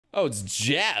Oh, it's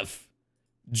Jeff.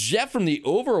 Jeff from the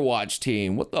Overwatch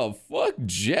team. What the fuck,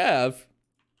 Jeff?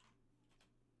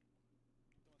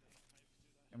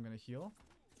 I'm gonna heal.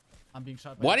 I'm being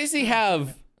shot by... Why does he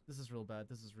have... This is real bad.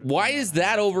 This is real Why bad. is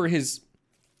that over his...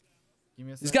 Give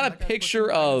me a He's second. got a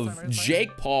picture of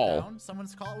Jake Paul. Down.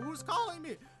 Someone's calling. Who's calling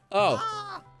me? Oh.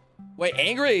 Ah! Wait,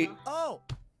 angry. Oh.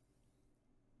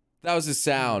 That was his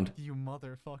sound. You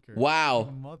motherfucker. Wow.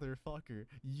 You motherfucker.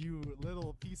 You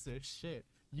little piece of shit.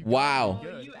 You Wow.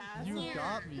 got me good. You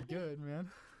got me good, man.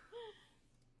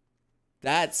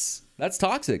 That's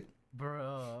toxic.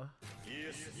 Bruh.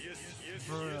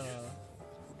 Bruh.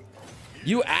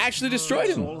 You actually destroyed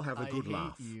him. All have a good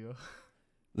laugh. You.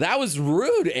 That was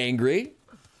rude, angry.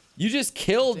 You just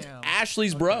killed Damn.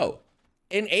 Ashley's bro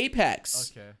in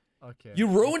Apex. Okay. Okay. You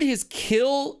ruined his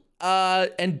kill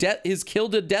and his kill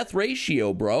to death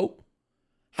ratio, bro.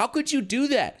 How could you do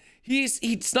that?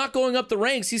 He's not going up the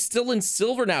ranks. He's still in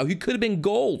silver now. He could have been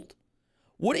gold.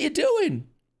 What are you doing?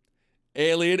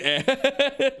 Alien.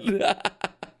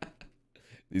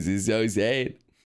 This is so sad.